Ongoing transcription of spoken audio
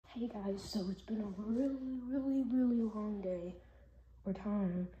Hey guys, so it's been a really long day or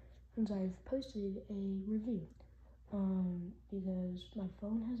time since I've posted a review. Because my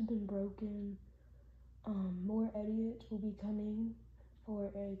phone has been broken. More edits will be coming for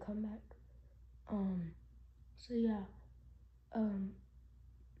a comeback. So yeah. And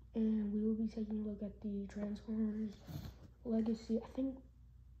we will be taking a look at the Transformers Legacy, I think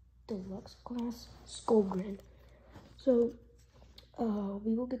deluxe class SKULLGRIN. So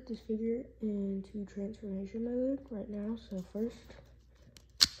we will get this figure into transformation mode right now. So first,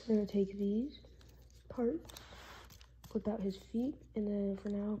 I'm gonna take these parts, put out his feet, and then for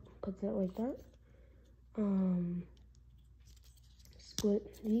now, put that like that.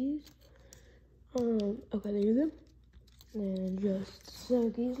 Split these. Okay, there you go. And so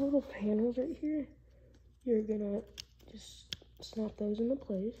these little panels right here, you're gonna just snap those into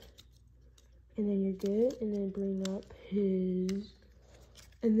place. And then you're good, and then bring up his,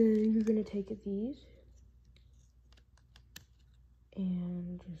 and then you're gonna take these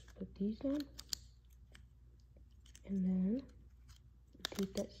and just put these down, and then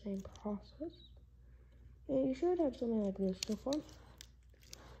repeat that same process. And you should have something like this so far.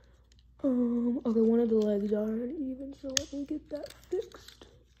 Okay, one of the legs aren't even, so let me get that fixed.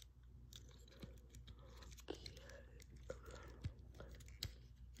 Okay.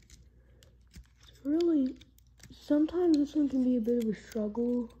 Really, sometimes this one can be a bit of a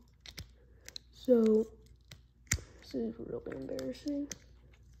struggle, so this is really embarrassing.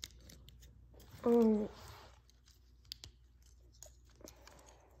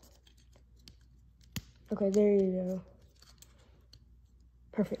 Okay, there you go.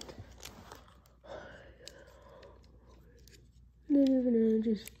 Perfect. Then you're gonna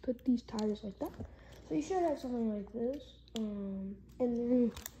just put these tires like that. So you should have something like this. And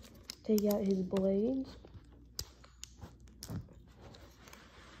then take out his blades.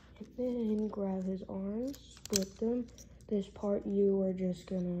 And then grab his arms, split them. This part you are just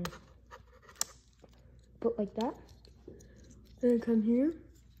gonna put like that. Then come here,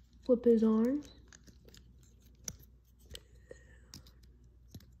 flip his arms.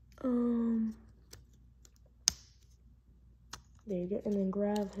 There you go, and then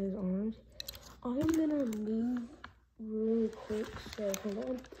grab his arms. I'm gonna move really quick, so hold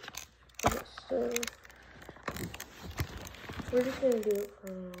on. Okay, so we're just gonna do it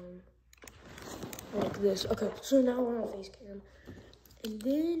from like this. Okay, so now we're on face cam. And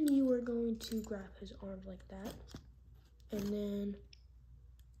then you are going to grab his arms like that. And then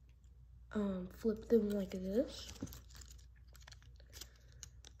flip them like this.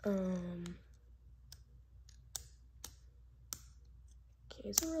 Okay,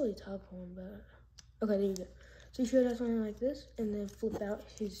 it's a really tough one, but okay, there you go. So you should have something like this, and then flip out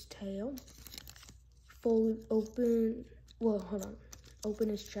his tail. Fold open, well, hold on. Open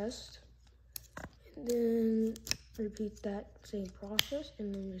his chest. And then repeat that same process,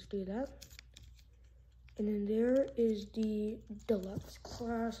 and then just do that. And then there is the deluxe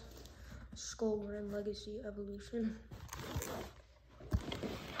class SKULLGRIN Legacy Evolution.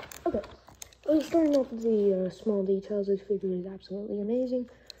 Okay, starting off with the small details, this figure is absolutely amazing.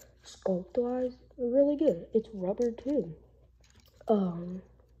 Sculpt-wise, really good. It's rubber too.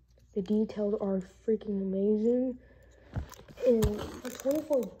 The details are freaking amazing. And for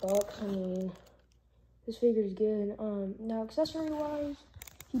 24 bucks, I mean, this figure is good. Now accessory-wise,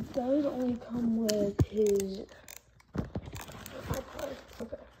 he does only come with his.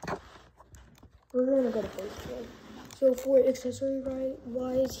 Okay, we're gonna go to face cam. So for accessory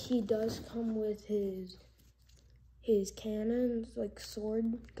wise, he does come with his cannons, like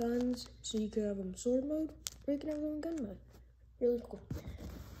sword guns. So you can have them sword mode, or you can have them in gun mode. Really cool.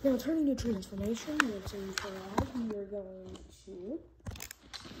 Now turning to transformation, once and for all, we are going to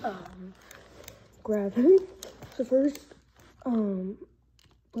grab him. So first,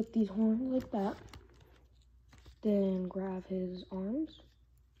 put these horns like that. Then grab his arms,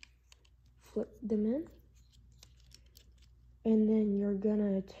 flip them in. And then you're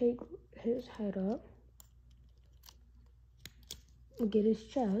gonna take his head up, get his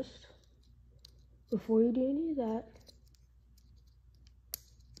chest. Before you do any of that,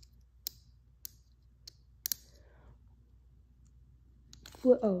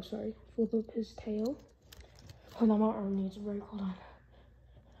 flip up his tail. Hold on, my arm needs a break, hold on.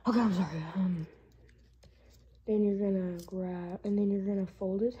 Okay, I'm sorry. Then you're gonna grab, and then you're gonna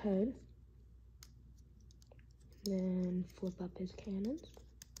fold his head. Then flip up his cannons.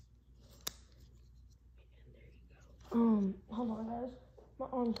 And there you go. Hold on guys. My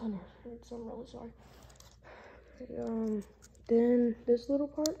arm kind of hurts, so I'm really sorry. Then this little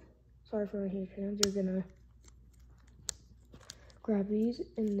part, sorry for my huge hands, you're gonna grab these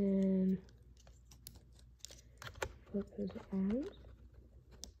and then flip his arms.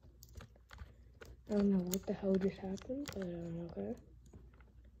 I don't know what the hell just happened, but okay.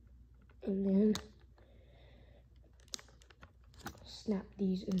 And then snap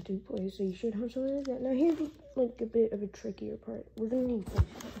these into place. So you should have something like that. Now here's like a bit of a trickier part. We're gonna need face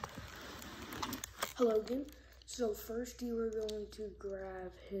paint. Hello again. So first you are going to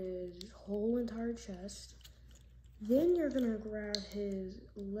grab his whole entire chest. Then you're gonna grab his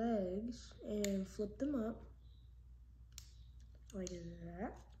legs and flip them up. Like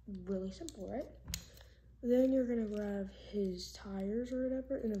that. Really simple, right? Then you're gonna grab his tires or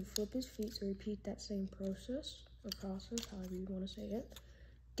whatever and then flip his feet. So repeat that same process, however you want to say it.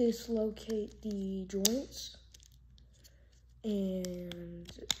 Dislocate the joints. And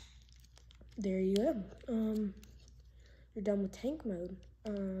there you go. You're done with tank mode.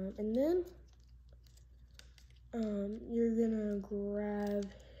 And then you're gonna grab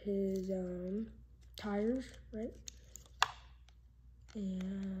his tires, right?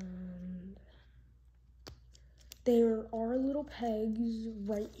 And there are little pegs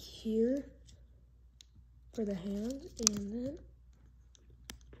right here for the hands, and then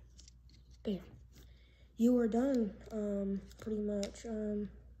bam, you are done, pretty much. And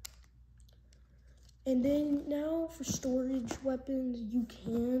then now for storage weapons, you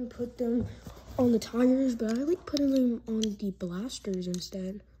can put them on the tires, but I like putting them on the blasters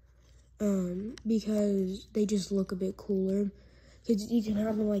instead, because they just look a bit cooler. Because you can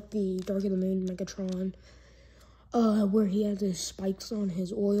have them like the Dark of the Moon Megatron, where he has his spikes on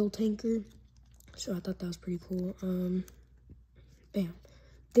his oil tanker. So I thought that was pretty cool. Bam.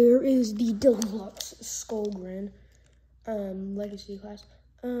 There is the deluxe SKULLGRIN, legacy class.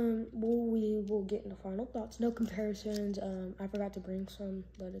 We will get into final thoughts. No comparisons. I forgot to bring some,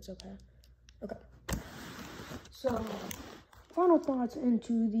 but it's okay. Okay. So, final thoughts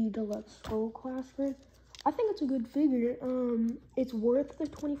into the deluxe skull class grid. I think it's a good figure. It's worth the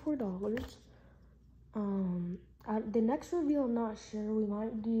 $24. The next review, I'm not sure. We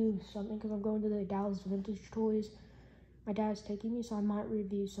might do something because I'm going to the Dallas Vintage Toys. My dad's taking me, so I might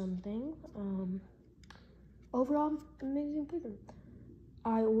review something. Overall, amazing figure.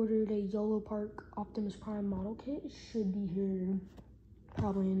 I ordered a YOLO Park Optimus Prime model kit. It should be here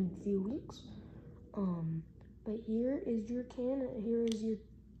probably in a few weeks. But here is your can. Here is your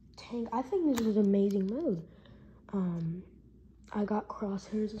tank. I think this is an amazing mode. I got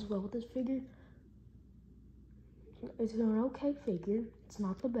crosshairs as well with this figure. It's an okay figure. It's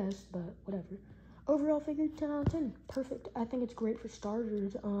not the best, but whatever. Overall figure, 10 out of 10. Perfect. I think it's great for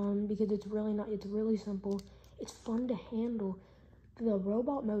starters, because it's really simple. It's fun to handle. The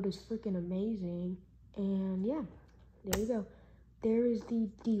robot mode is freaking amazing. And yeah, there you go. There is the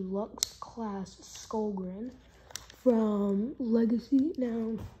deluxe class SKULLGRIN from Legacy.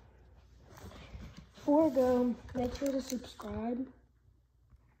 Now, before I go, make sure to subscribe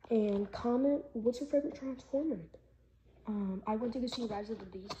and comment what's your favorite Transformer. I went to go see Rise of the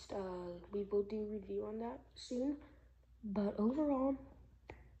Beast. We will do a review on that soon. But overall,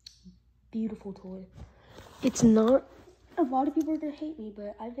 beautiful toy. It's not, a lot of people are gonna hate me,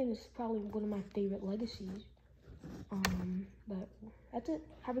 but I think it's probably one of my favorite legacies. But that's it.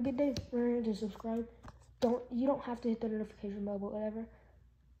 Have a good day. Remember to subscribe. You don't have to hit the notification bell, but whatever.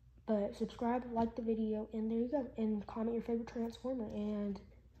 But subscribe, like the video, and there you go. And comment your favorite Transformer. And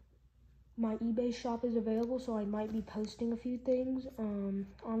my eBay shop is available, so I might be posting a few things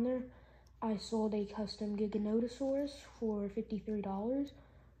on there. I sold a custom Giganotosaurus for $53.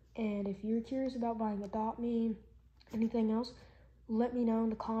 And if you're curious about buying Adopt Me, anything else, let me know in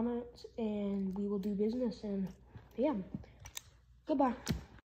the comments, and we will do business. And yeah, goodbye.